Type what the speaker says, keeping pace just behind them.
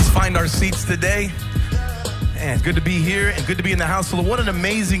find our seats today. Man, it's good to be here and good to be in the house of the Lord. What an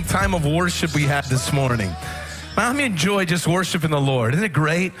amazing time of worship we had this morning. I enjoy just worshiping the Lord. Isn't it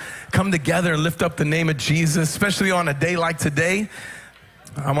great? Come together and lift up the name of Jesus, especially on a day like today.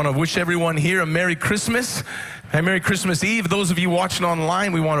 I want to wish everyone here a Merry Christmas. And Merry Christmas Eve. Those of you watching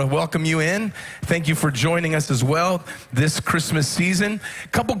online, we want to welcome you in. Thank you for joining us as well this Christmas season. A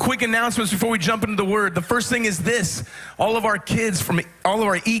couple quick announcements before we jump into the Word. The first thing is this. All of our kids from all of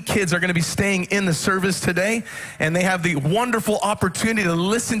our E-Kids are going to be staying in the service today, and they have the wonderful opportunity to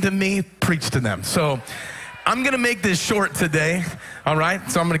listen to me preach to them. So I'm going to make this short today, all right?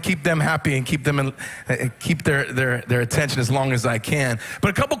 So I'm going to keep them happy and keep them keep their attention as long as I can.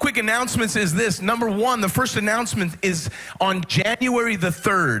 But a couple quick announcements is this. Number one, the first announcement is on January the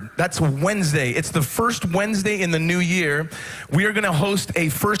 3rd. That's Wednesday. It's the first Wednesday in the new year. We are going to host a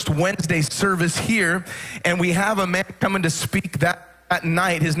first Wednesday service here, and we have a man coming to speak that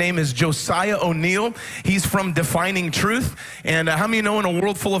night. His name is Josiah O'Neill. He's from Defining Truth. And how many know in a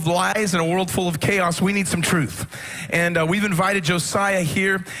world full of lies and a world full of chaos, we need some truth? And we've invited Josiah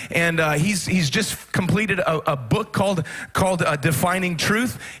here, and he's just completed a book called Defining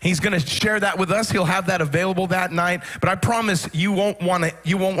Truth. He's going to share that with us. He'll have that available that night. But I promise you won't want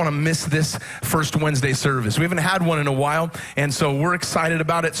to miss this first Wednesday service. We haven't had one in a while, and so we're excited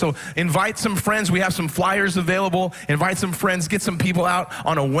about it. So invite some friends. We have some flyers available. Invite some friends. Get some people out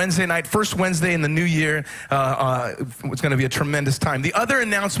on a Wednesday night, first Wednesday in the new year. It's going to be a tremendous time. The other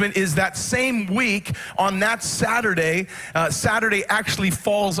announcement is that same week on that Saturday, Saturday actually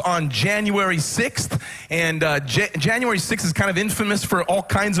falls on January 6th, and January 6th is kind of infamous for all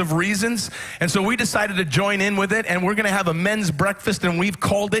kinds of reasons, and so we decided to join in with it, and we're going to have a men's breakfast, and we've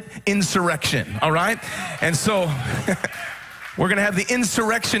called it Insurrection, all right? And so we're going to have the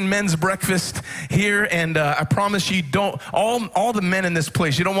Insurrection Men's Breakfast here, and I promise you all the men in this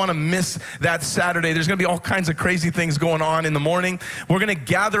place, you don't want to miss that Saturday. There's going to be all kinds of crazy things going on in the morning. We're going to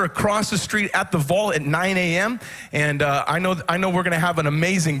gather across the street at the Vault at 9 a.m., and I know we're going to have an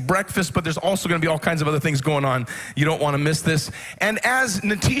amazing breakfast, but there's also going to be all kinds of other things going on. You don't want to miss this. And as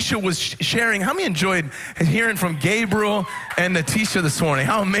Natisha was sharing, how many enjoyed hearing from Gabriel and Natisha this morning?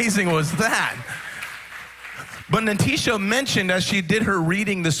 How amazing was that? But Natisha mentioned, as she did her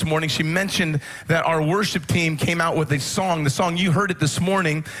reading this morning, she mentioned that our worship team came out with a song. The song, you heard it this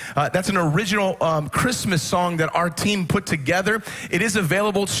morning. That's an original Christmas song that our team put together. It is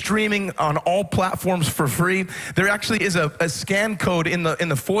available streaming on all platforms for free. There actually is a scan code in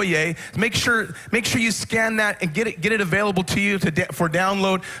the foyer. Make sure you scan that and get it available to you for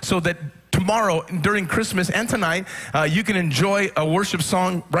download, so that tomorrow during Christmas and tonight, you can enjoy a worship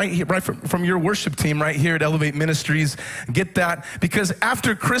song right here, from your worship team right here at Elevate Ministries. Get that, because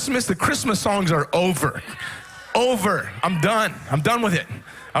after Christmas, the Christmas songs are over. I'm done with it.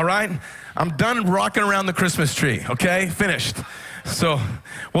 All right? I'm done rocking around the Christmas tree. Okay? Finished. So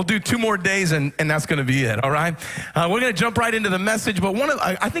we'll do 2 more days, and that's going to be it. All right. We're going to jump right into the message. But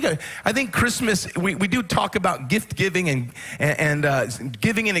I think Christmas, we do talk about gift giving and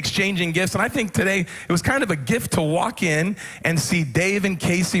giving and exchanging gifts. And I think today it was kind of a gift to walk in and see Dave and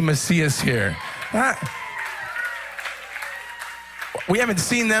Casey Macias here. We haven't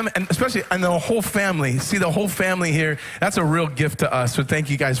seen them, and especially and the whole family. See the whole family here. That's a real gift to us. So thank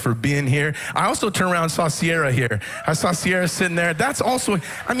you guys for being here. I also turned around and saw Sierra here. I saw Sierra sitting there. That's also,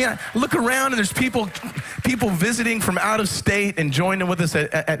 I look around and there's people visiting from out of state and joining with us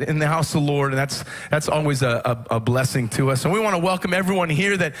in the house of the Lord, and that's always a blessing to us. And we want to welcome everyone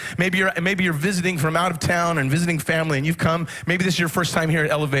here that maybe you're visiting from out of town and visiting family, and you've come. Maybe this is your first time here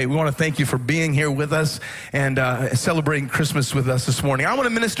at Elevate. We want to thank you for being here with us and celebrating Christmas with us this morning. I want to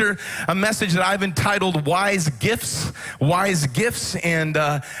minister a message that I've entitled Wise Gifts. And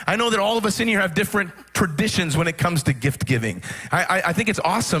I know that all of us in here have different traditions when it comes to gift giving. I think it's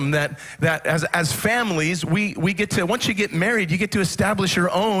awesome that as families, we get to, once you get married, you get to establish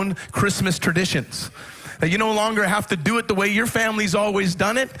your own Christmas traditions. That you no longer have to do it the way your family's always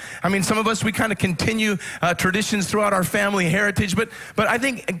done it. Some of us, we kind of continue traditions throughout our family heritage, but I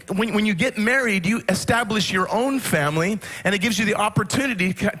think when you get married, you establish your own family, and it gives you the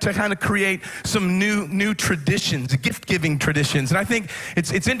opportunity to kind of create some new traditions, gift-giving traditions. And I think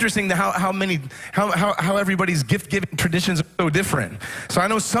it's interesting how everybody's gift-giving traditions are so different. So I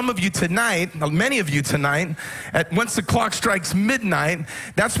know some of you tonight, many of you tonight, once the clock strikes midnight,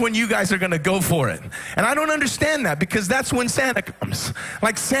 that's when you guys are going to go for it. And I don't understand that, because that's when Santa comes.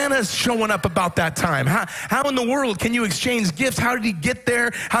 Like, Santa's showing up about that time. How in the world can you exchange gifts? How did he get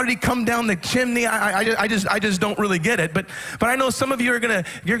there? How did he come down the chimney? I just don't really get it. But I know some of you are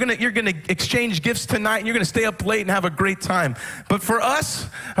you're gonna exchange gifts tonight, and you're gonna stay up late and have a great time. But for us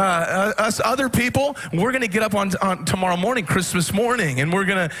other people, we're gonna get up on tomorrow morning, Christmas morning, and we're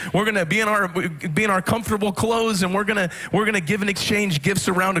gonna be in our comfortable clothes, and we're gonna give and exchange gifts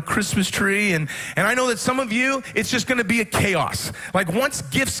around a Christmas tree. And I know that some of you, it's just gonna be a chaos. Like, once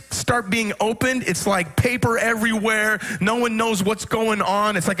gifts start being opened, it's like paper everywhere. No one knows what's going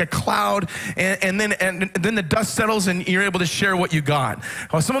on. It's like a cloud, and then the dust settles, and you're able to share what you got.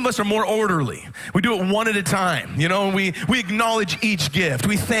 Well, some of us are more orderly. We do it one at a time. You know, we acknowledge each gift.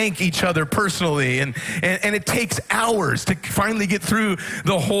 We thank each other personally, and it takes hours to finally get through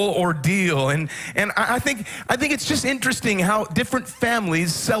the whole ordeal. And I think it's just interesting how different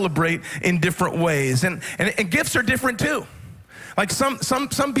families celebrate in different ways, and gifts are different too. Like,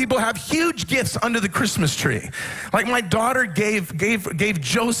 some people have huge gifts under the Christmas tree. Like, my daughter gave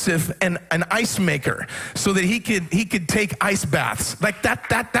Joseph an ice maker so that he could take ice baths. Like,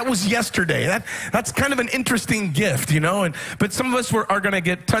 that was yesterday. That's kind of an interesting gift, you know. But some of us are going to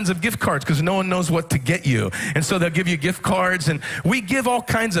get tons of gift cards because no one knows what to get you, and so they'll give you gift cards. And we give all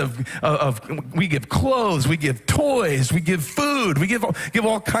kinds of we give clothes, we give toys, we give food, we give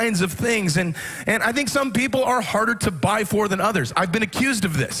all kinds of things. And I think some people are harder to buy for than others. I've been accused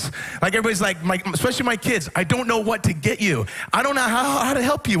of this. Like, everybody's like, especially my kids, I don't know what to get you. I don't know how to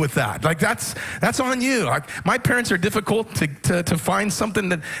help you with that. Like, that's on you. Like, my parents are difficult to find something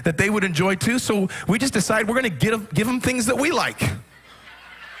that they would enjoy too, so we just decide we're going to give them things that we like.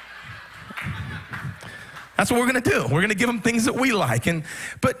 That's what we're going to do. We're going to give them things that we like.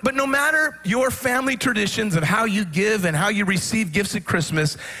 But no matter your family traditions of how you give and how you receive gifts at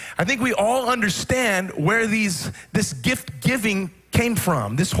Christmas, I think we all understand where this gift giving came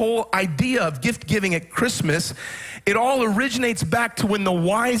from. This whole idea of gift giving at Christmas, it all originates back to when the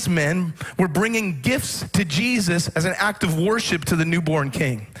wise men were bringing gifts to Jesus as an act of worship to the newborn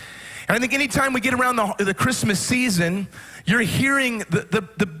king. And I think anytime we get around the Christmas season, you're hearing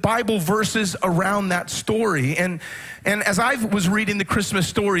the Bible verses around that story. And as I was reading the Christmas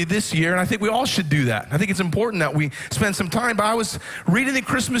story this year, and I think we all should do that. I think it's important that we spend some time. But I was reading the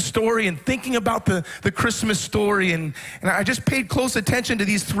Christmas story and thinking about the Christmas story, and I just paid close attention to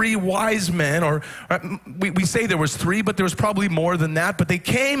these three wise men, or we say there was three, but there was probably more than that. But they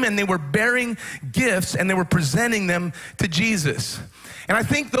came and they were bearing gifts, and they were presenting them to Jesus. And I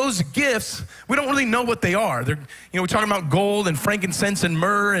think those gifts, we don't really know what they are. We're talking about gold and frankincense and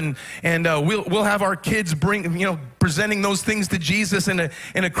myrrh, and we'll have our kids presenting those things to Jesus in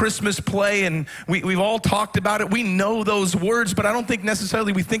a Christmas play, and we've all talked about it. We know those words, but I don't think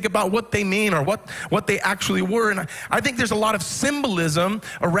necessarily we think about what they mean or what they actually were. And I think there's a lot of symbolism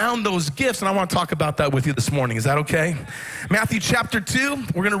around those gifts, and I want to talk about that with you this morning. Is that okay? Matthew chapter 2,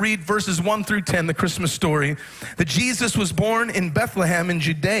 we're going to read verses 1 through 10, the Christmas story. That Jesus was born in Bethlehem in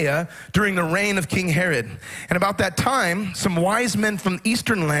Judea during the reign of King Herod. And about that time, some wise men from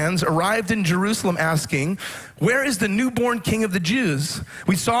eastern lands arrived in Jerusalem asking, "Where is the newborn King of the Jews?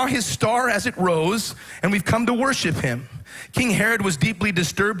 We saw his star as it rose, and we've come to worship him." King Herod was deeply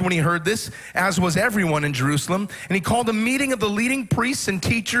disturbed when he heard this, as was everyone in Jerusalem, and he called a meeting of the leading priests and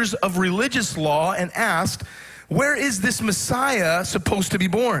teachers of religious law and asked, "Where is this Messiah supposed to be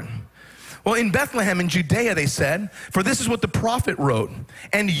born?" "Well, in Bethlehem in Judea," they said, "for this is what the prophet wrote.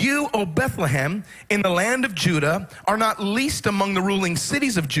 And you, O Bethlehem, in the land of Judah, are not least among the ruling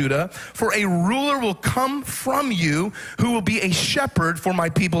cities of Judah, for a ruler will come from you who will be a shepherd for my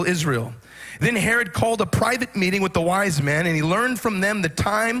people Israel." Then Herod called a private meeting with the wise men, and he learned from them the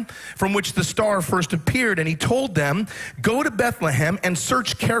time from which the star first appeared. And he told them, "Go to Bethlehem and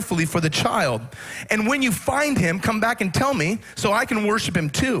search carefully for the child. And when you find him, come back and tell me so I can worship him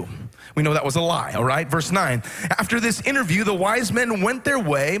too." We know that was a lie, all right? Verse 9. After this interview, the wise men went their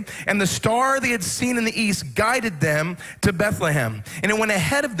way, and the star they had seen in the east guided them to Bethlehem. And it went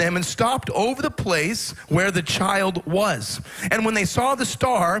ahead of them and stopped over the place where the child was. And when they saw the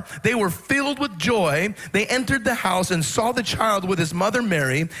star, they were filled with joy. They entered the house and saw the child with his mother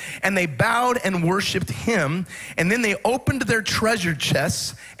Mary, and they bowed and worshiped him. And then they opened their treasure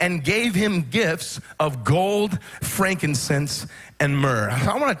chests and gave him gifts of gold, frankincense, and myrrh.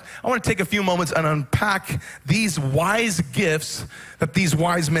 I want to take a few moments and unpack these wise gifts that these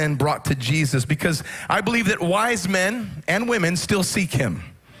wise men brought to Jesus, because I believe that wise men and women still seek him.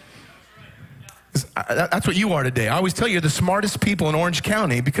 That's what you are today. I always tell you, you're the smartest people in Orange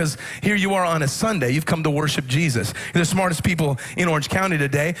County because here you are on a Sunday. You've come to worship Jesus. You're the smartest people in Orange County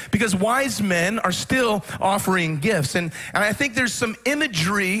today because wise men are still offering gifts. And I think there's some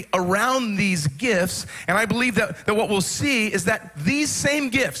imagery around these gifts. And I believe that what we'll see is that these same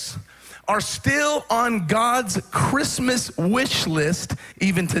gifts are still on God's Christmas wish list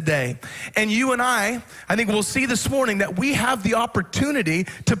even today. And you and I think we'll see this morning that we have the opportunity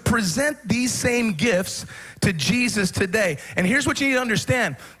to present these same gifts to Jesus today. And here's what you need to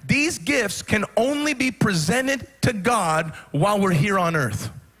understand. These gifts can only be presented to God while we're here on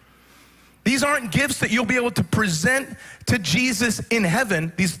earth. These aren't gifts that you'll be able to present to Jesus in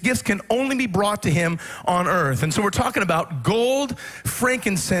heaven. These gifts can only be brought to him on earth. And so we're talking about gold,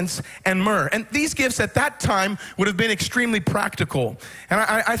 frankincense, and myrrh. And these gifts at that time would have been extremely practical. And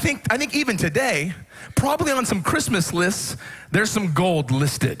I think even today, probably on some Christmas lists, there's some gold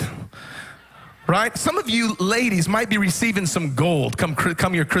listed. Right? Some of you ladies might be receiving some gold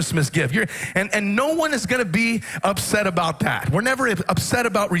come your Christmas gift. And no one is going to be upset about that. We're never upset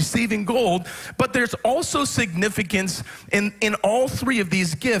about receiving gold, but there's also significance in all three of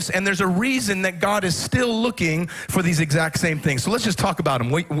these gifts, and there's a reason that God is still looking for these exact same things. So let's just talk about them.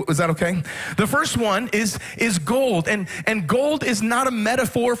 Wait, is that okay? The first one is gold, and gold is not a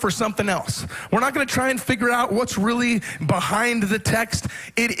metaphor for something else. We're not going to try and figure out what's really behind the text.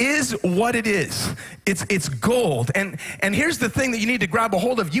 It is what it is. It's gold. And here's the thing that you need to grab a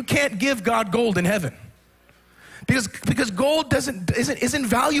hold of. You can't give God gold in heaven. Because gold isn't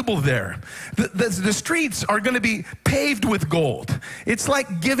valuable there. The streets are going to be paved with gold. It's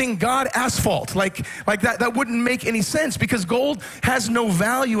like giving God asphalt. Like that wouldn't make any sense because gold has no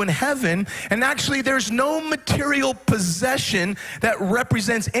value in heaven. And actually there's no material possession that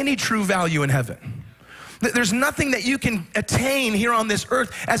represents any true value in heaven. There's nothing that you can attain here on this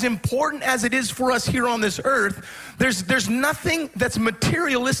earth. As important as it is for us here on this earth, there's nothing that's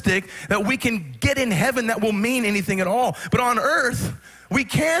materialistic that we can get in heaven that will mean anything at all. But on earth, we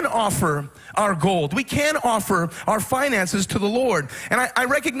can offer our gold. We can offer our finances to the Lord. And I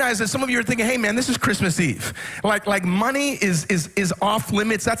recognize that some of you are thinking, hey man, this is Christmas Eve. Like money is off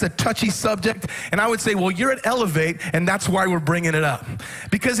limits. That's a touchy subject. And I would say, well, you're at Elevate, and that's why we're bringing it up.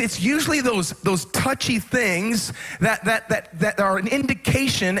 Because it's usually those touchy things that are an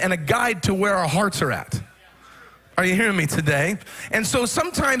indication and a guide to where our hearts are at. Are you hearing me today? And so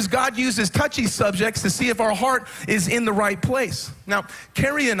sometimes God uses touchy subjects to see if our heart is in the right place. Now,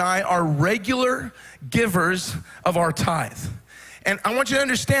 Carrie and I are regular givers of our tithe. And I want you to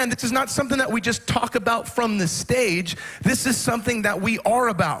understand this is not something that we just talk about from the stage. This is something that we are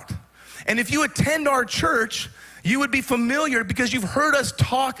about. And if you attend our church, you would be familiar because you've heard us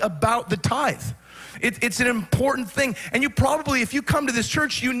talk about the tithe. It's an important thing. And you probably, if you come to this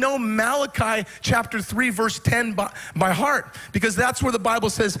church, you know Malachi chapter 3, verse 10 by heart. Because that's where the Bible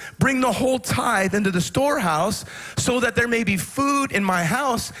says, bring the whole tithe into the storehouse so that there may be food in my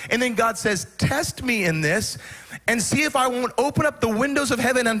house. And then God says, test me in this and see if I won't open up the windows of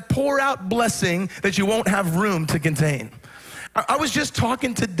heaven and pour out blessing that you won't have room to contain. I was just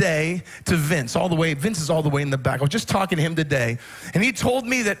talking today to Vince is all the way in the back. I was just talking to him today, and he told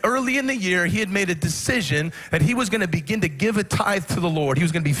me that early in the year, he had made a decision that he was going to begin to give a tithe to the Lord. He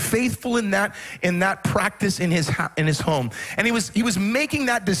was going to be faithful in that practice in his home. And he was making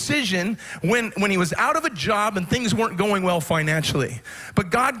that decision when he was out of a job and things weren't going well financially. But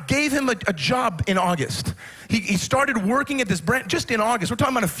God gave him a job in August. He started working at this branch just in August. We're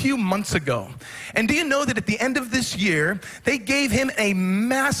talking about a few months ago. And do you know that at the end of this year, they gave him a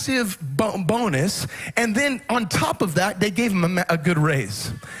massive bonus, and then on top of that, they gave him a good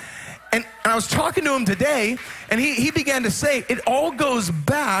raise. And I was talking to him today, and he began to say, it all goes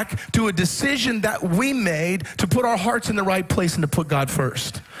back to a decision that we made to put our hearts in the right place and to put God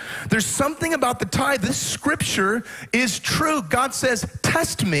first. There's something about the tithe. This scripture is true. God says,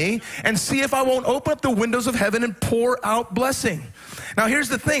 test me and see if I won't open up the windows of heaven and pour out blessing. Now, here's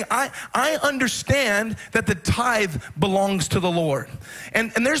the thing. I understand that the tithe belongs to the Lord.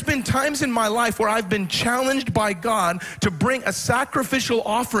 And there's been times in my life where I've been challenged by God to bring a sacrificial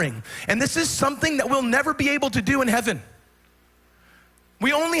offering. And this is something that we'll never be able to do in heaven.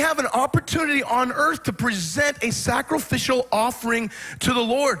 We only have an opportunity on earth to present a sacrificial offering to the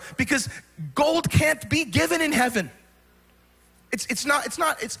Lord because gold can't be given in heaven.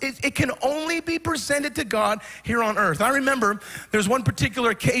 It can only be presented to God here on earth. I remember there's one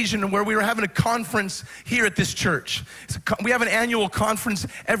particular occasion where we were having a conference here at this church. We have an annual conference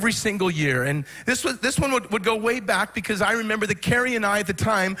every single year. And this one would go way back, because I remember that Carrie and I at the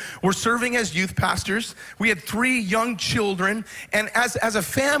time were serving as youth pastors. We had 3 young children. And as a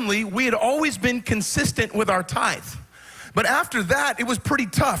family, we had always been consistent with our tithe. But after that, it was pretty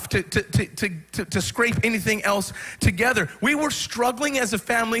tough to scrape anything else together. We were struggling as a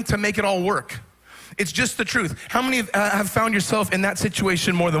family to make it all work. It's just the truth. How many have found yourself in that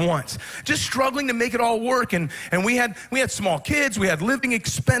situation more than once? Just struggling to make it all work. And we had small kids, we had living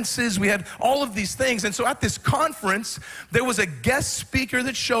expenses, we had all of these things. And so at this conference, there was a guest speaker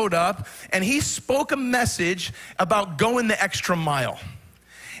that showed up, and he spoke a message about going the extra mile.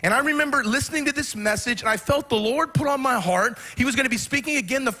 And I remember listening to this message, and I felt the Lord put on my heart. He was going to be speaking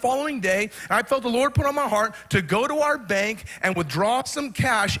again the following day, and I felt the Lord put on my heart to go to our bank and withdraw some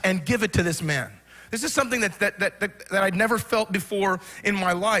cash and give it to this man. This is something that I'd never felt before in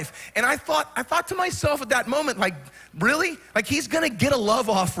my life. And I thought to myself at that moment, like, really? Like, he's going to get a love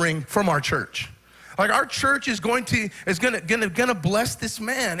offering from our church. Like, our church is going to bless this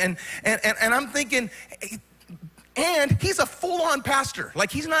man. And I'm thinking, and he's a full-on pastor.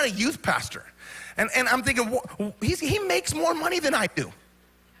 Like, he's not a youth pastor. And I'm thinking, he makes more money than I do.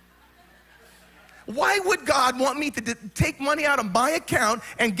 Why would God want me to take money out of my account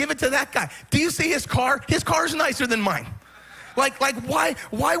and give it to that guy? Do you see his car? His car's nicer than mine. Like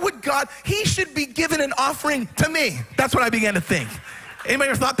why would God? He should be giving an offering to me. That's what I began to think. Anybody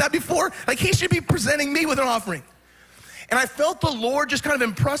ever thought that before? Like, he should be presenting me with an offering. And I felt the Lord just kind of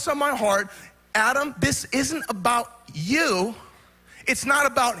impress on my heart, Adam, this isn't about you. It's not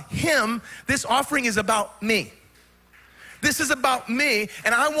about him. This offering is about me. This is about me,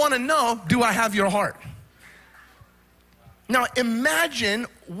 and I want to know, do I have your heart? Now imagine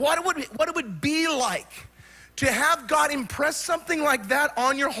what it would be like to have God impress something like that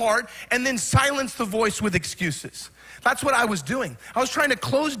on your heart and then silence the voice with excuses. That's what I was doing. I was trying to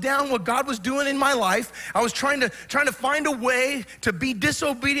close down what God was doing in my life. I was trying to find a way to be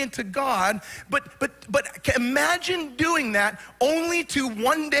disobedient to God. But imagine doing that only to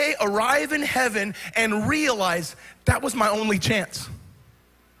one day arrive in heaven and realize that was my only chance.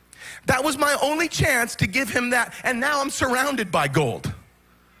 That was my only chance to give him that. And now I'm surrounded by gold.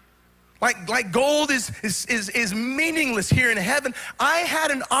 Like gold is meaningless here in heaven. I had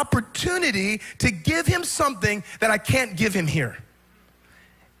an opportunity to give him something that I can't give him here.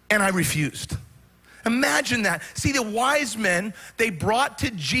 And I refused. Imagine that. See, the wise men, they brought to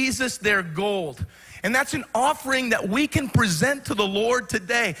Jesus their gold. And that's an offering that we can present to the Lord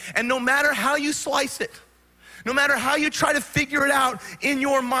today. And no matter how you slice it, no matter how you try to figure it out in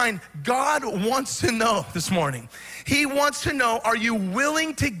your mind, God wants to know this morning. He wants to know, are you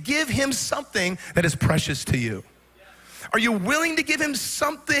willing to give him something that is precious to you? Are you willing to give him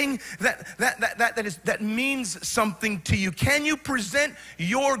something that means something to you? Can you present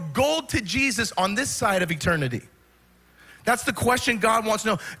your gold to Jesus on this side of eternity? That's the question God wants to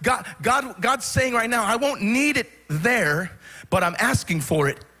know. God's saying right now, I won't need it there, but I'm asking for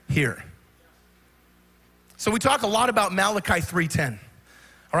it here. So we talk a lot about Malachi 3:10.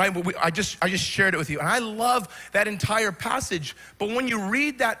 All right, I just shared it with you. And I love that entire passage. But when you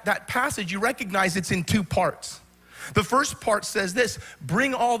read that passage, you recognize it's in 2 parts. The first part says this: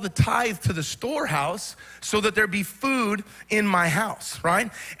 bring all the tithe to the storehouse so that there be food in my house,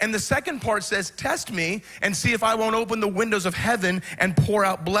 right? And the second part says, test me and see if I won't open the windows of heaven and pour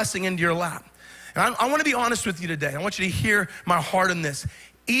out blessing into your lap. And I want to be honest with you today. I want you to hear my heart in this.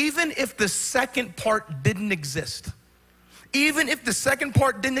 Even if the second part didn't exist, even if the second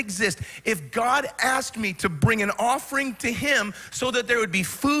part didn't exist, if God asked me to bring an offering to him so that there would be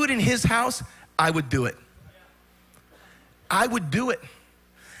food in his house, I would do it. I would do it.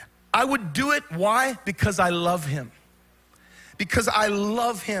 I would do it. Why? Because I love him. Because I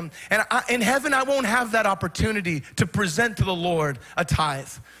love him. And in heaven, I won't have that opportunity to present to the Lord a tithe.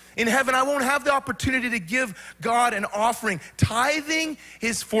 In heaven, I won't have the opportunity to give God an offering. Tithing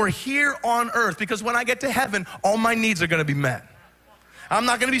is for here on earth, because when I get to heaven, all my needs are going to be met. I'm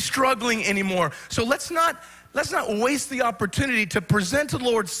not going to be struggling anymore. So let's not waste the opportunity to present to the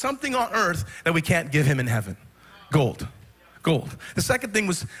Lord something on earth that we can't give him in heaven. Gold. The second thing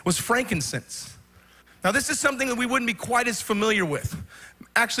was frankincense. Now, this is something that we wouldn't be quite as familiar with.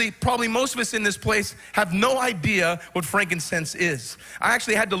 Actually, probably most of us in this place have no idea what frankincense is. I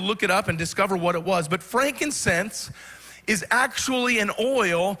actually had to look it up and discover what it was. But frankincense is actually an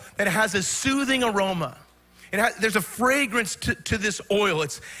oil that has a soothing aroma. There's a fragrance to this oil.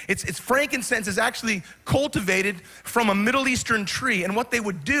 It's frankincense is actually cultivated from a Middle Eastern tree. And what they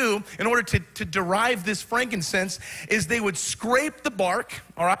would do in order to derive this frankincense is they would scrape the bark,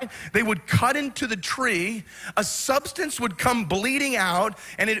 all right? They would cut into the tree. A substance would come bleeding out,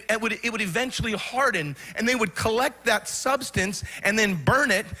 and it would eventually harden. And they would collect that substance and then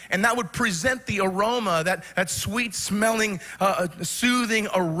burn it, and that would present the aroma, that sweet-smelling, soothing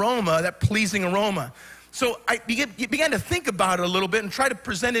aroma, that pleasing aroma. So I began to think about it a little bit and try to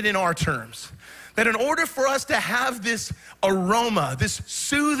present it in our terms. That in order for us to have this aroma, this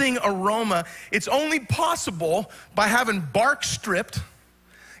soothing aroma, it's only possible by having bark stripped,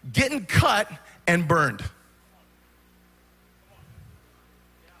 getting cut, and burned.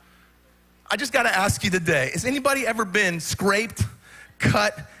 I just got to ask you today, has anybody ever been scraped,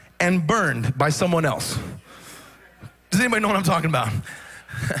 cut, and burned by someone else? Does anybody know what I'm talking about?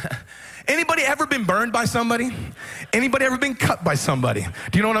 Anybody ever been burned by somebody? Anybody ever been cut by somebody?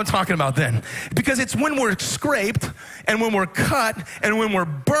 Do you know what I'm talking about then? Because it's when we're scraped and when we're cut and when we're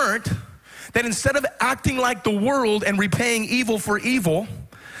burnt that instead of acting like the world and repaying evil for evil,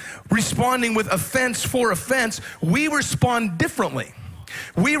 responding with offense for offense, we respond differently.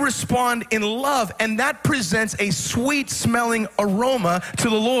 We respond in love, and that presents a sweet-smelling aroma to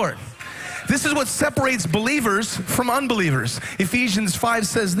the Lord. This is what separates believers from unbelievers. Ephesians 5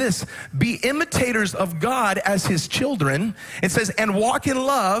 says this, be imitators of God as his children. It says, and walk in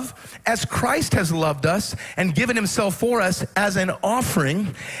love as Christ has loved us and given himself for us as an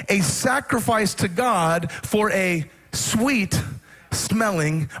offering, a sacrifice to God for a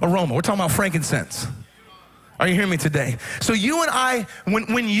sweet-smelling aroma. We're talking about frankincense. Are you hearing me today? So you and I,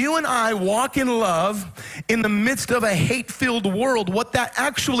 when you and I walk in love in the midst of a hate-filled world, what that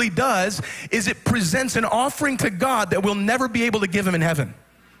actually does is it presents an offering to God that we'll never be able to give him in heaven.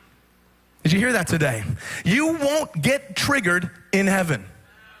 Did you hear that today? You won't get triggered in heaven.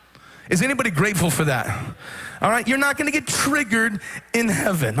 Is anybody grateful for that? All right, you're not gonna get triggered in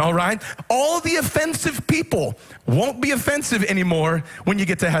heaven, all right? All the offensive people won't be offensive anymore when you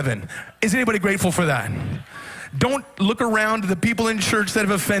get to heaven. Is anybody grateful for that? Don't look around the people in church that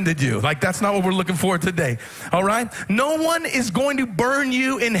have offended you. Like, that's not what we're looking for today, all right? No one is going to burn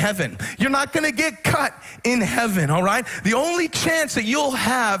you in heaven. You're not going to get cut in heaven, all right? The only chance that you'll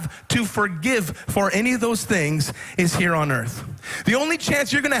have to forgive for any of those things is here on earth. The only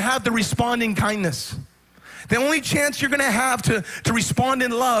chance you're going to have to respond in kindness, the only chance you're going to have to respond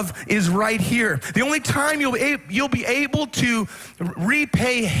in love is right here. The only time you'll be able to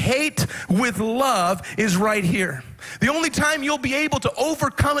repay hate with love is right here. The only time you'll be able to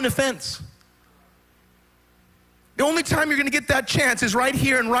overcome an offense, the only time you're going to get that chance is right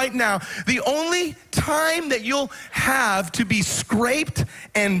here and right now. The only time that you'll have to be scraped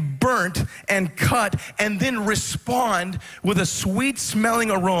and burnt and cut and then respond with a sweet-smelling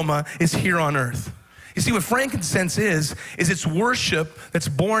aroma is here on earth. You see, what frankincense is it's worship that's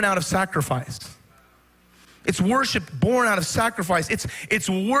born out of sacrifice. It's worship born out of sacrifice. It's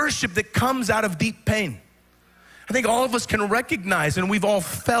worship that comes out of deep pain. I think all of us can recognize, and we've all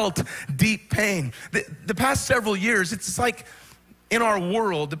felt deep pain. The past several years, it's like in our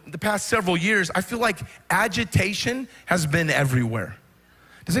world, the past several years, I feel like agitation has been everywhere.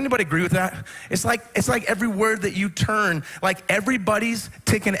 Does anybody agree with that? It's like every word that you turn, like everybody's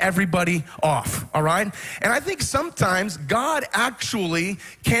ticking everybody off, all right? And I think sometimes God actually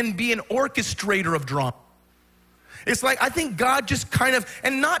can be an orchestrator of drama. It's like, I think God just kind of,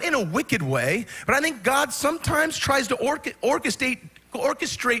 and not in a wicked way, but I think God sometimes tries to orchestrate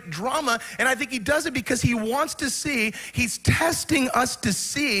drama, and I think he does it because he wants to see, he's testing us to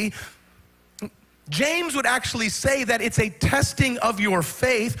see. James would actually say that it's a testing of your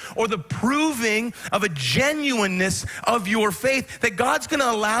faith or the proving of a genuineness of your faith, that God's gonna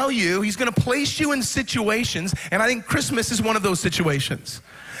allow you, he's gonna place you in situations, and I think Christmas is one of those situations.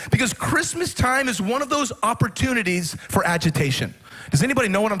 Because Christmas time is one of those opportunities for agitation. Does anybody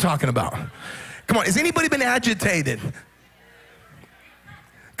know what I'm talking about? Come on, has anybody been agitated?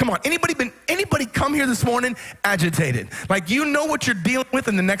 Come on, anybody come here this morning agitated? Like, you know what you're dealing with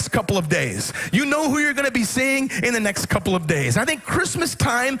in the next couple of days. You know who you're gonna be seeing in the next couple of days. I think Christmas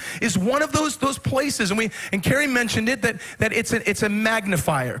time is one of those places, and Carrie mentioned it, that it's a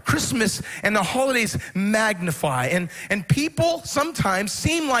magnifier. Christmas and the holidays magnify, and people sometimes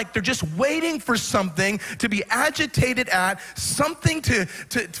seem like they're just waiting for something to be agitated at, something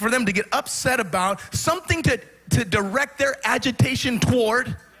for them to get upset about, something to direct their agitation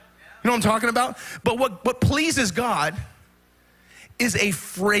toward. You know what I'm talking about? But what pleases God is a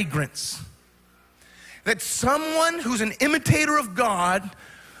fragrance. That someone who's an imitator of God,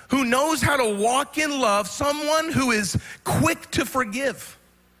 who knows how to walk in love, someone who is quick to forgive.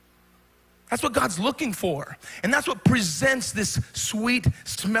 That's what God's looking for. And that's what presents this sweet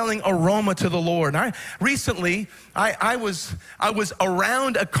smelling aroma to the Lord. Recently, I was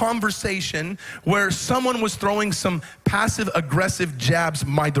around a conversation where someone was throwing some passive aggressive jabs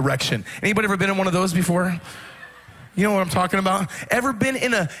my direction. Anybody ever been in one of those before? You know what I'm talking about? Ever been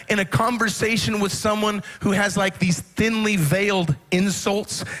in a conversation with someone who has like these thinly veiled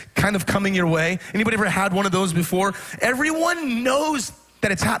insults kind of coming your way? Anybody ever had one of those before? Everyone knows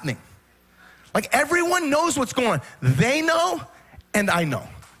that it's happening. Like everyone knows what's going on. They know and I know.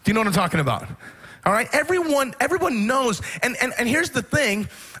 Do you know what I'm talking about? All right, everyone knows. And here's the thing,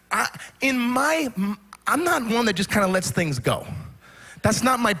 I'm not one that just kind of lets things go. That's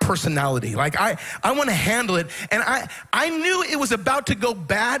not my personality. Like I want to handle it. And I knew it was about to go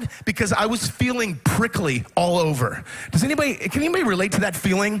bad because I was feeling prickly all over. Can anybody relate to that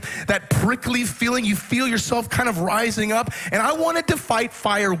feeling? That prickly feeling, you feel yourself kind of rising up. And I wanted to fight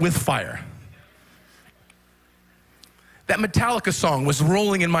fire with fire. That Metallica song was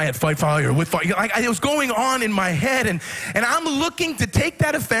rolling in my head, fight fire with fire. Like it was going on in my head, and I'm looking to take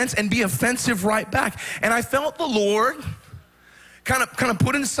that offense and be offensive right back. And I felt the Lord kind of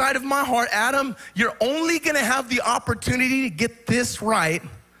put inside of my heart, Adam, you're only gonna have the opportunity to get this right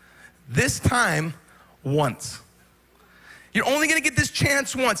this time once. You're only gonna get this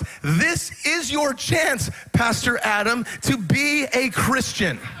chance once. This is your chance, Pastor Adam, to be a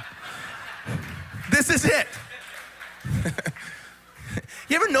Christian. This is it.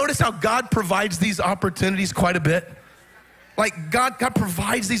 You ever notice how God provides these opportunities quite a bit? Like God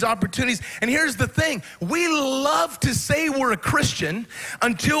provides these opportunities. And here's the thing, we love to say we're a Christian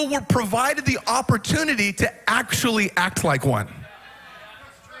until we're provided the opportunity to actually act like one.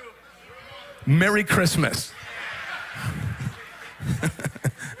 Merry Christmas.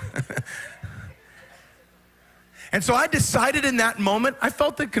 And so I decided in that moment, I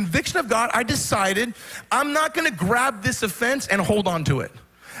felt the conviction of God. I decided I'm not gonna grab this offense and hold on to it.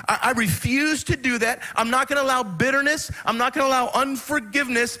 I refuse to do that. I'm not gonna allow bitterness. I'm not gonna allow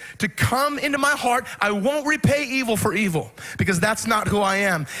unforgiveness to come into my heart. I won't repay evil for evil because that's not who I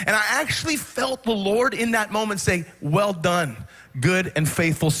am. And I actually felt the Lord in that moment say, well done, good and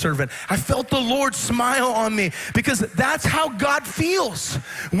faithful servant. I felt the Lord smile on me because that's how God feels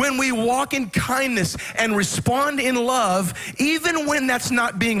when we walk in kindness and respond in love, even when that's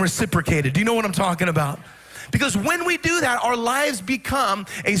not being reciprocated. Do you know what I'm talking about? Because when we do that, our lives become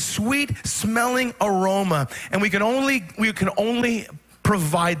a sweet smelling aroma, and we can only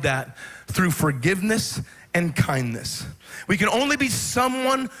provide that through forgiveness and kindness. We can only be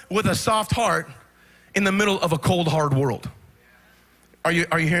someone with a soft heart in the middle of a cold, hard world. Are you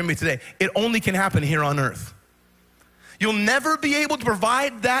hearing me today? It only can happen here on earth. You'll never be able to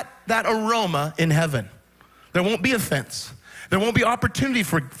provide that aroma in heaven. There won't be offense. There won't be opportunity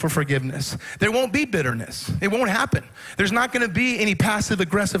for forgiveness. There won't be bitterness. It won't happen. There's not gonna be any passive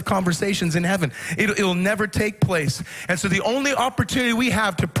aggressive conversations in heaven. It'll never take place. And so the only opportunity we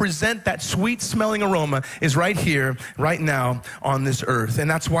have to present that sweet smelling aroma is right here, right now on this earth.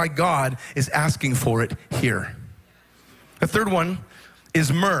 And that's why God is asking for it here. The third one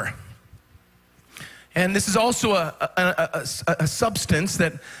is myrrh. And this is also a substance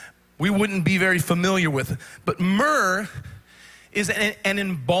that we wouldn't be very familiar with. But myrrh is an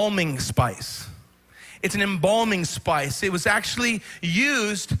embalming spice. It's an embalming spice. It was actually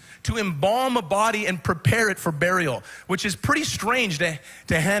used to embalm a body and prepare it for burial, which is pretty strange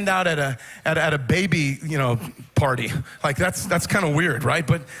to hand out at a baby, party. Like that's kind of weird, right?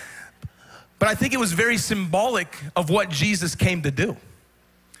 But I think it was very symbolic of what Jesus came to do.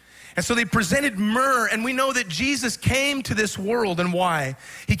 And so they presented myrrh, and we know that Jesus came to this world, and why?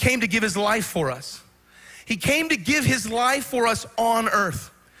 He came to give his life for us. He came to give his life for us on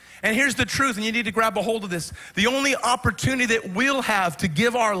earth. And here's the truth, and you need to grab a hold of this. The only opportunity that we'll have to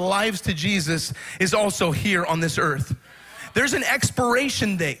give our lives to Jesus is also here on this earth. There's an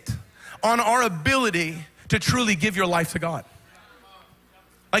expiration date on our ability to truly give your life to God.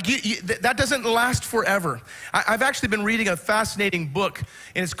 Like that doesn't last forever. I've actually been reading a fascinating book,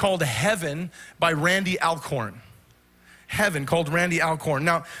 and it's called Heaven by Randy Alcorn. Heaven, called Randy Alcorn.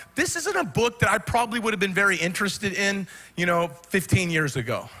 Now, this isn't a book that I probably would have been very interested in, 15 years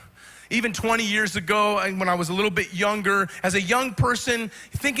ago. Even 20 years ago, when I was a little bit younger, as a young person,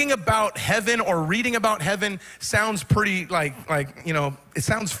 thinking about heaven or reading about heaven sounds pretty it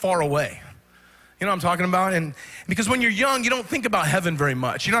sounds far away. You know what I'm talking about? And because when you're young, you don't think about heaven very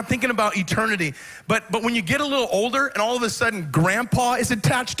much. You're not thinking about eternity. But when you get a little older and all of a sudden grandpa is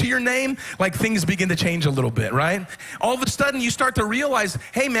attached to your name, like things begin to change a little bit, right? All of a sudden you start to realize,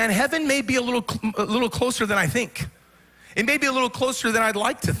 hey man, heaven may be a little closer than I think. It may be a little closer than I'd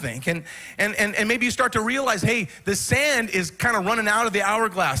like to think. And maybe you start to realize, hey, the sand is kind of running out of the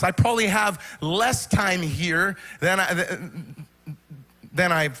hourglass. I probably have less time here than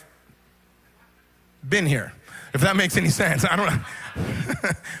I've been here, if that makes any sense. I don't know.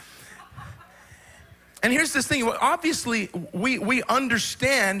 And here's this thing. Obviously, we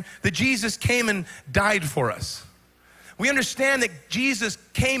understand that Jesus came and died for us. We understand that Jesus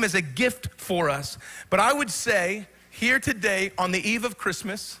came as a gift for us. But I would say here today, on the eve of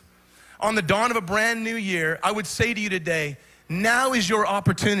Christmas, on the dawn of a brand new year, I would say to you today, now is your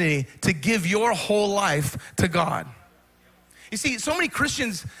opportunity to give your whole life to God. You see, so many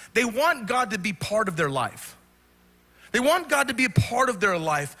Christians, they want God to be part of their life. They want God to be a part of their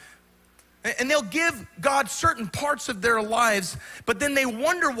life. And they'll give God certain parts of their lives, but then they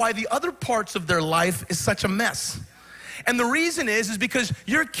wonder why the other parts of their life is such a mess. And the reason is because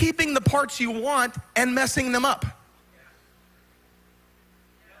you're keeping the parts you want and messing them up.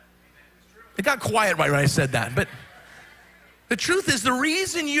 It got quiet right when I said that, but the truth is the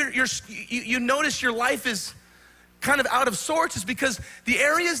reason you notice your life is kind of out of sorts is because the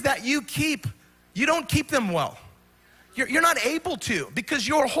areas that you keep, you don't keep them well. You're not able to, because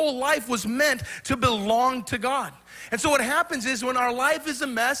your whole life was meant to belong to God. And so what happens is when our life is a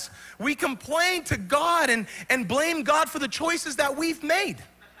mess, we complain to God and blame God for the choices that we've made. Do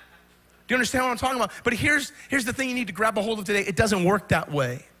you understand what I'm talking about? But here's the thing you need to grab a hold of today. It doesn't work that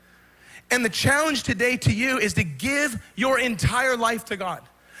way. And the challenge today to you is to give your entire life to God.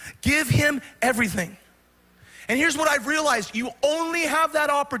 Give Him everything. And here's what I've realized. You only have that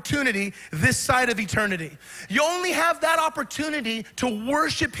opportunity this side of eternity. You only have that opportunity to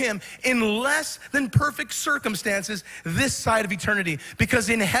worship Him in less than perfect circumstances this side of eternity. Because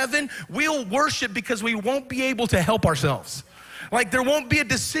in heaven, we'll worship because we won't be able to help ourselves. Like there won't be a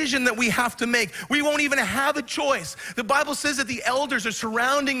decision that we have to make. We won't even have a choice. The Bible says that the elders are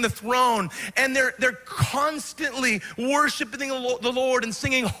surrounding the throne and they're constantly worshiping the Lord and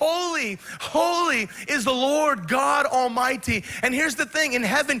singing, holy, holy is the Lord God Almighty. And here's the thing, in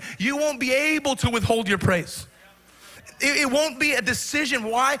heaven, you won't be able to withhold your praise. It won't be a decision.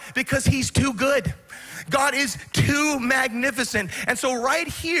 Why? Because He's too good. God is too magnificent. And so right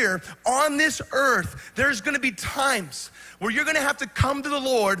here on this earth, there's gonna be times where you're gonna have to come to the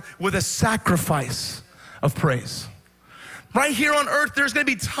Lord with a sacrifice of praise. Right here on earth, there's gonna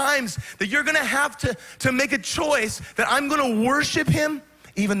be times that you're gonna have to make a choice that I'm gonna worship Him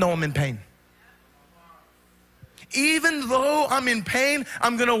even though I'm in pain. Even though I'm in pain,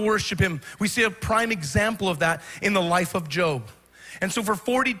 I'm gonna worship Him. We see a prime example of that in the life of Job. And so for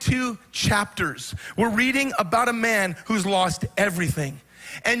 42 chapters, we're reading about a man who's lost everything.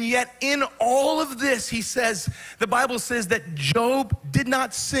 And yet in all of this, he says, the Bible says that Job did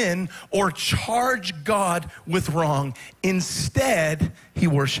not sin or charge God with wrong. Instead, he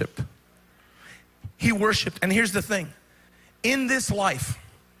worshiped. He worshiped. And here's the thing. In this life,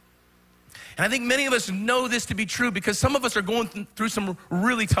 and I think many of us know this to be true because some of us are going through some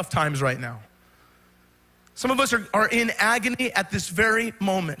really tough times right now. Some of us are in agony at this very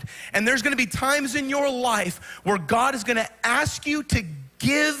moment. And there's gonna be times in your life where God is gonna ask you to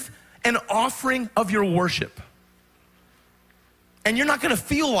give an offering of your worship. And you're not gonna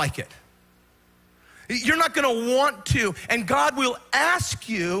feel like it. You're not gonna want to. And God will ask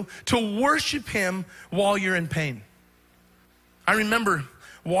you to worship Him while you're in pain. I remember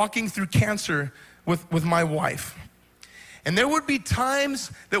walking through cancer with my wife. And there would be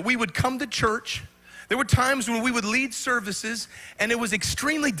times that we would come to church. There were times when we would lead services and it was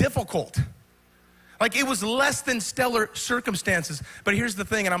extremely difficult. Like it was less than stellar circumstances. But here's the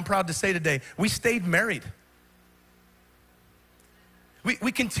thing, and I'm proud to say today, we stayed married.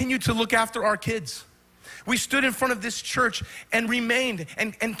 We continued to look after our kids. We stood in front of this church and remained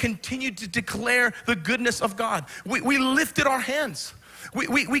and continued to declare the goodness of God. We lifted our hands. We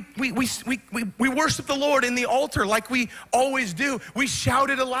worship the Lord in the altar like we always do. We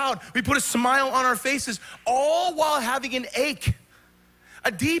shouted aloud. We put a smile on our faces, all while having an ache,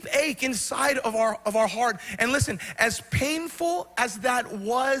 a deep ache inside of our heart. And listen, as painful as that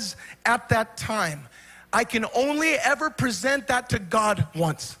was at that time, I can only ever present that to God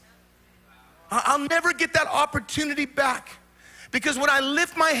once. I'll never get that opportunity back. Because when I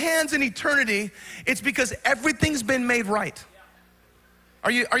lift my hands in eternity, it's because everything's been made right. Are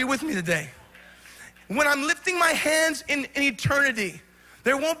you with me today? When I'm lifting my hands in eternity,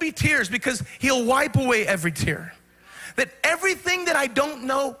 There won't be tears because he'll wipe away every tear. That everything that I don't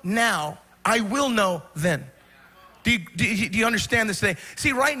know now, I will know then. Do you understand this today?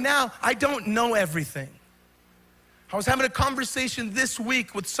 See, right now, I don't know everything. I was having a conversation this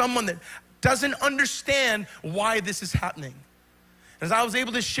week with someone that doesn't understand why this is happening. As I was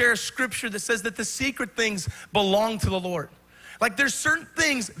able to share a scripture that says that the secret things belong to the Lord. Like there's certain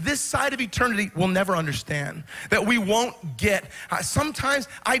things this side of eternity we'll never understand, that we won't get. Sometimes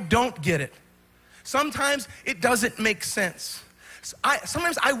I don't get it. Sometimes it doesn't make sense.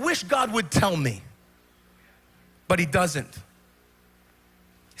 Sometimes I wish God would tell me, but he doesn't.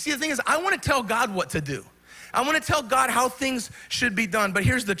 See, the thing is, I want to tell God what to do. I want to tell God how things should be done, but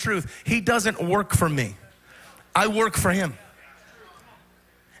here's the truth. He doesn't work for me. I work for him.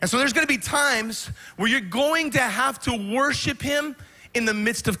 And so there's going to be times where you're going to have to worship him in the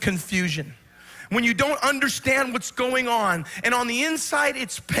midst of confusion. When you don't understand what's going on, and on the inside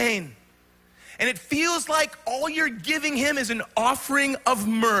it's pain. And it feels like all you're giving him is an offering of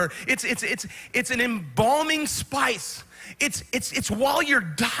myrrh. It's an embalming spice. It's while you're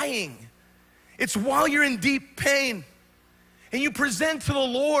dying. It's while you're in deep pain. And you present to the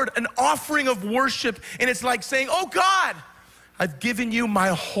Lord an offering of worship, and it's like saying, oh God, I've given you my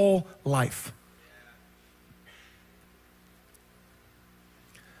whole life.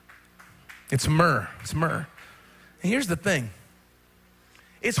 It's myrrh, it's myrrh. And here's the thing.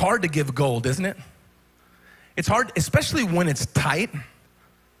 It's hard to give gold, isn't it? It's hard, especially when it's tight.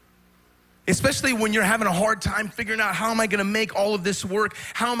 Especially when you're having a hard time figuring out, how am I gonna make all of this work?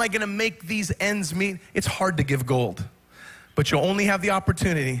 How am I gonna make these ends meet? It's hard to give gold, but you'll only have the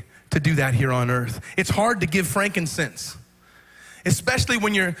opportunity to do that here on earth. It's hard to give frankincense, especially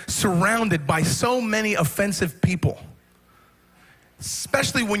when you're surrounded by so many offensive people.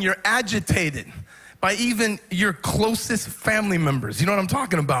 Especially when you're agitated by even your closest family members. You know what I'm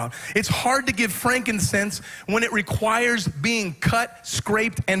talking about? It's hard to give frankincense when it requires being cut,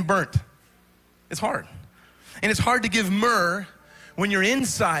 scraped, and burnt. It's hard. And it's hard to give myrrh when your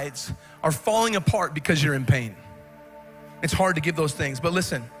insides are falling apart because you're in pain. It's hard to give those things. But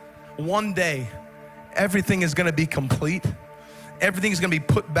listen, one day, everything is gonna be complete. Everything is gonna be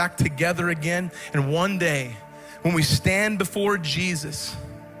put back together again. And one day, when we stand before Jesus,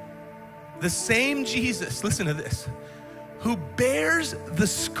 the same Jesus, listen to this, who bears the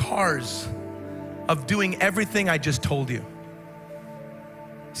scars of doing everything I just told you.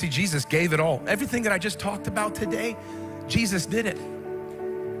 See, Jesus gave it all. Everything that I just talked about today, Jesus did it.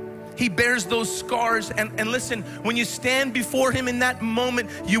 He bears those scars, and listen, when you stand before him in that moment,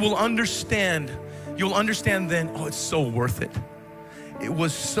 you will understand. You'll understand then, oh, it's so worth it. It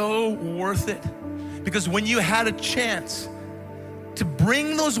was so worth it. Because when you had a chance to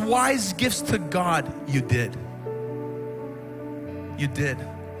bring those wise gifts to God, you did. You did.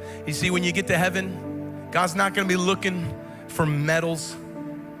 You see, when you get to heaven, God's not gonna be looking for medals.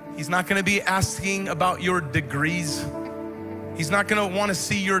 He's not gonna be asking about your degrees. He's not gonna wanna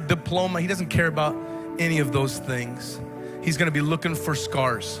see your diploma. He doesn't care about any of those things. He's gonna be looking for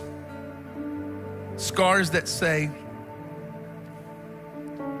scars. Scars that say,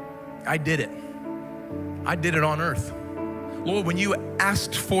 I did it. I did it on earth. Lord, when you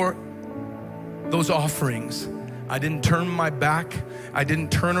asked for those offerings, I didn't turn my back. I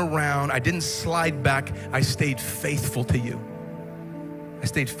didn't turn around. I didn't slide back. I stayed faithful to you. I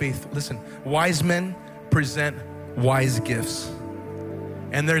stayed faithful. Listen, wise men present wise gifts.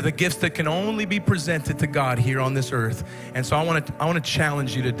 And they're the gifts that can only be presented to God here on this earth. And so I want to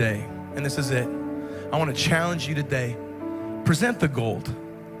challenge you today. And this is it. I want to challenge you today. Present the gold.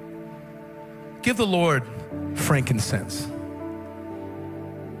 Give the Lord frankincense.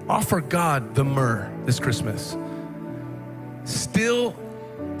 Offer God the myrrh this Christmas. Still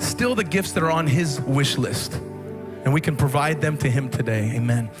the gifts that are on his wish list. And we can provide them to him today.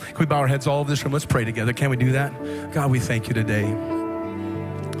 Amen. Can we bow our heads all over this room? Let's pray together. Can we do that? God, we thank you today.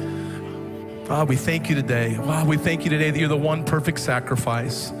 God, we thank you today. Wow, we thank you today that you're the one perfect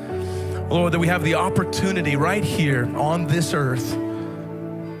sacrifice. Lord, that we have the opportunity right here on this earth.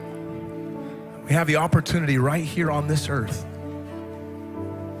 We have the opportunity right here on this earth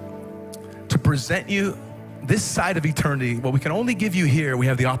to present you this side of eternity. What we can only give you here, we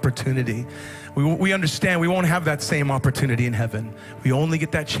have the opportunity. We understand we won't have that same opportunity in heaven. We only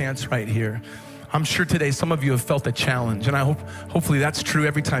get that chance right here. I'm sure today some of you have felt a challenge, and I hopefully that's true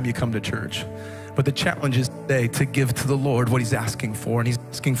every time you come to church. But the challenge is today to give to the Lord what he's asking for, and he's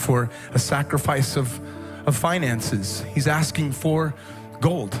asking for a sacrifice of finances. He's asking for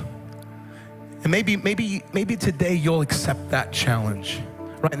gold. And maybe today you'll accept that challenge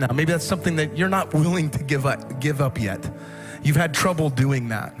right now. Maybe that's something that you're not willing to give up yet. You've had trouble doing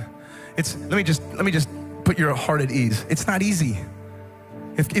that. Let me just put your heart at ease. It's not easy.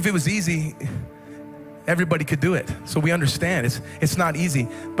 If it was easy, everybody could do it. So we understand it's not easy,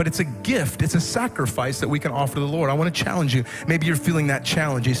 but it's a gift. It's a sacrifice that we can offer to the Lord. I want to challenge you. Maybe you're feeling that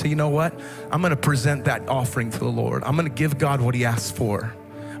challenge. You say, you know what? I'm going to present that offering to the Lord. I'm going to give God what he asks for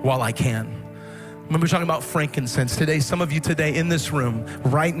while I can. Remember talking about frankincense today. Some of you today in this room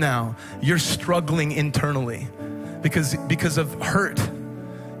right now, you're struggling internally because of hurt.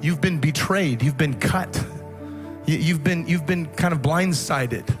 You've been betrayed. You've been cut. You've been kind of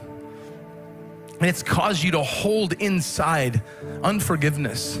blindsided. And it's caused you to hold inside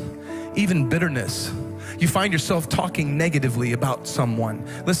unforgiveness, even bitterness. You find yourself talking negatively about someone.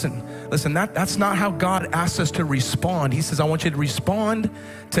 Listen, that's not how God asks us to respond. He says, I want you to respond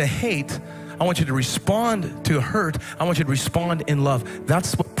to hate. I want you to respond to hurt. I want you to respond in love.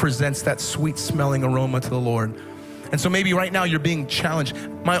 That's what presents that sweet smelling aroma to the Lord. And so maybe right now you're being challenged.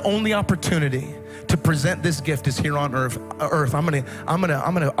 My only opportunity to present this gift is here on earth. I'm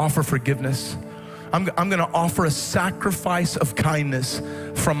gonna offer forgiveness. I'm gonna offer a sacrifice of kindness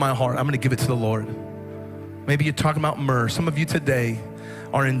from my heart. I'm gonna give it to the Lord. Maybe you're talking about myrrh. Some of you today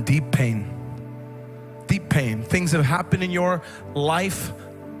are in deep pain. Deep pain. Things have happened in your life,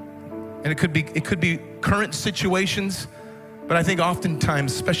 and it could be current situations, but I think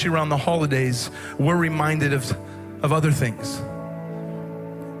oftentimes, especially around the holidays, we're reminded of other things.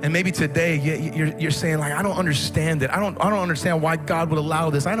 And maybe today you're saying, like, I don't understand it. I don't understand why God would allow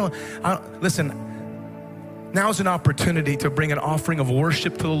this. Listen, now's an opportunity to bring an offering of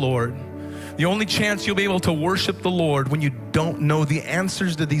worship to the Lord. The only chance you'll be able to worship the Lord when you don't know the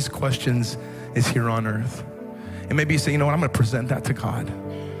answers to these questions is here on earth. And maybe you say, you know what, I'm gonna present that to God.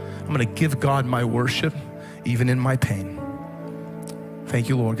 I'm gonna give God my worship, even in my pain. Thank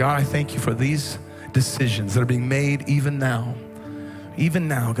you, Lord. God, I thank you for these decisions that are being made even now. Even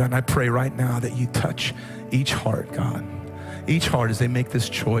now, God, and I pray right now that you touch each heart, God. Each heart as they make this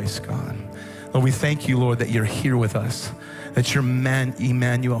choice, God. Lord, we thank you, Lord, that you're here with us, that you're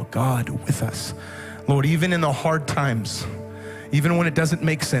Emmanuel, God with us. Lord, even in the hard times, even when it doesn't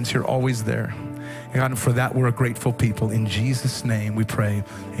make sense, you're always there. And God, and for that, we're a grateful people. In Jesus' name we pray,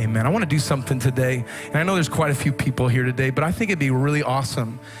 amen. I want to do something today, and I know there's quite a few people here today, but I think it'd be really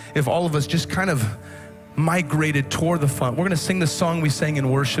awesome if all of us just kind of migrated toward the front. We're going to sing the song we sang in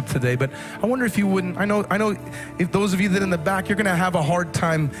worship today, but I wonder if you wouldn't, I know if those of you that are in the back, you're going to have a hard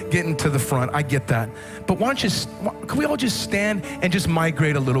time getting to the front. I get that. But can we all just stand and just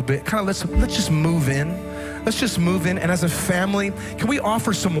migrate a little bit? Kind of let's just move in. Let's just move in. And as a family, can we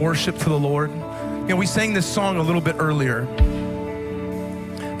offer some worship to the Lord? You know, we sang this song a little bit earlier.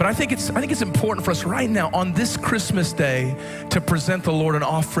 But I think it's important for us right now on this Christmas day to present the Lord an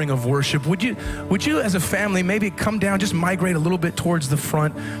offering of worship. Would you as a family maybe come down, just migrate a little bit towards the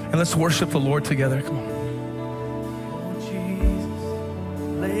front, and let's worship the Lord together. Come on. Oh,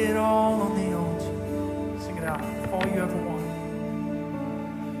 Jesus, lay it all on the altar. Sing it out. If all you ever want.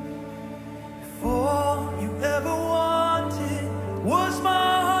 If all you ever wanted was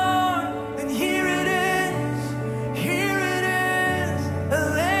my heart, then here it is. Here it is.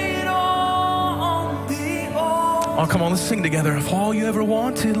 Lay it all on the altar. Oh, come on, let's sing together. If all you ever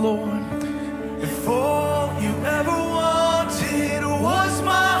wanted, Lord. If all you ever wanted was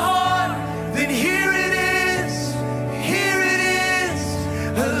my heart, then here it is. Here it is.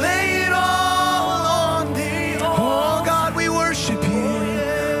 Lay it all on the altar. Oh, God, we worship you.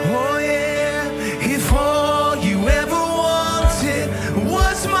 Oh, yeah. If all you ever wanted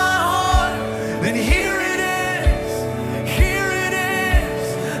Was my heart, then here it is. Here it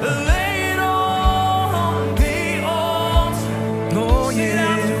is. Lay it all on the altar. oh,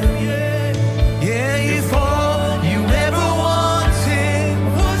 yeah. Yeah, if all you ever wanted,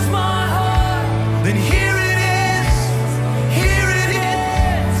 Was my heart, then here it is. here it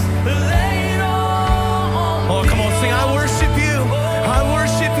is. Lay it all on Oh, come on, sing. I worship you. I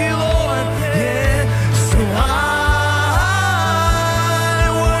worship you, Lord. Yeah. So I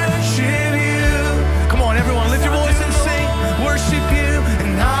worship you.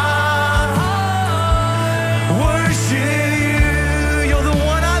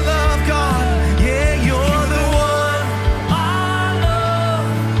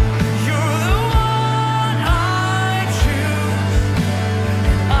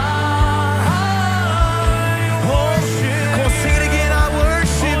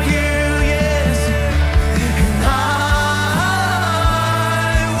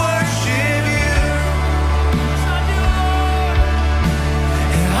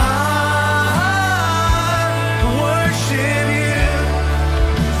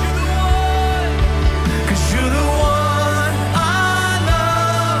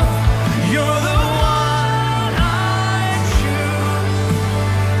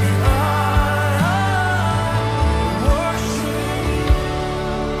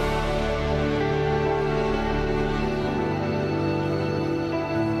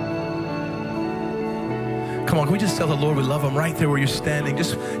 Come on, can we just tell the Lord we love him right there where you're standing?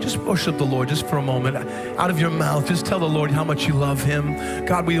 Just worship the Lord just for a moment. Out of your mouth, just tell the Lord how much you love him.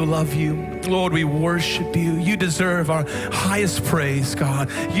 God, we love you. Lord, we worship you. You deserve our highest praise,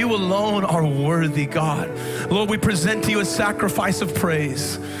 God. You alone are worthy, God. Lord, we present to you a sacrifice of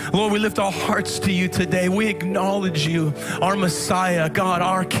praise. Lord, we lift our hearts to you today. We acknowledge you, our Messiah, God,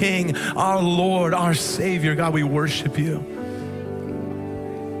 our King, our Lord, our Savior. God, we worship you.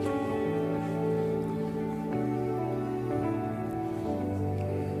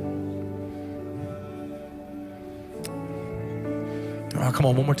 Oh, come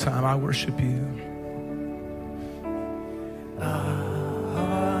on, one more time. I worship you.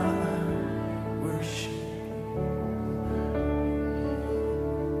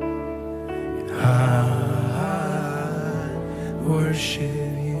 Worship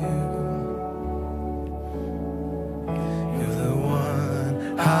you. You're the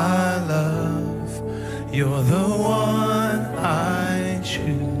one I love. You're the one I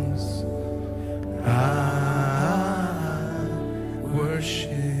choose. I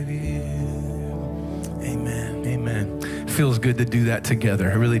worship you. Amen. Amen. It feels good to do that together.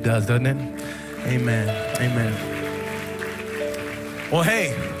 It really does, doesn't it? Amen. Amen. Well,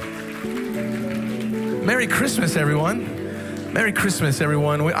 hey, Merry Christmas, everyone. Merry Christmas,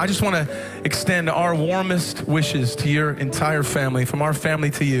 everyone. I just want to extend our warmest wishes to your entire family, from our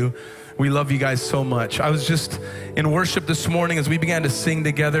family to you. We love you guys so much. I was just in worship this morning as we began to sing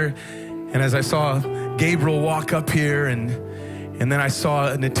together, and as I saw Gabriel walk up here, and then I saw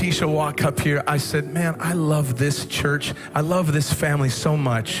Natisha walk up here, I said, man, I love this church. I love this family so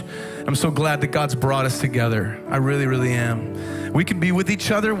much. I'm so glad that God's brought us together. I really, really am. We can be with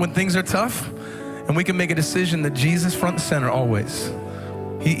each other when things are tough, and we can make a decision that Jesus front and center always.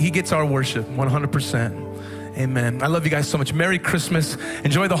 He gets our worship 100%. Amen. I love you guys so much. Merry Christmas.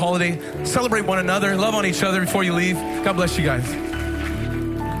 Enjoy the holiday. Celebrate one another. Love on each other before you leave. God bless you guys.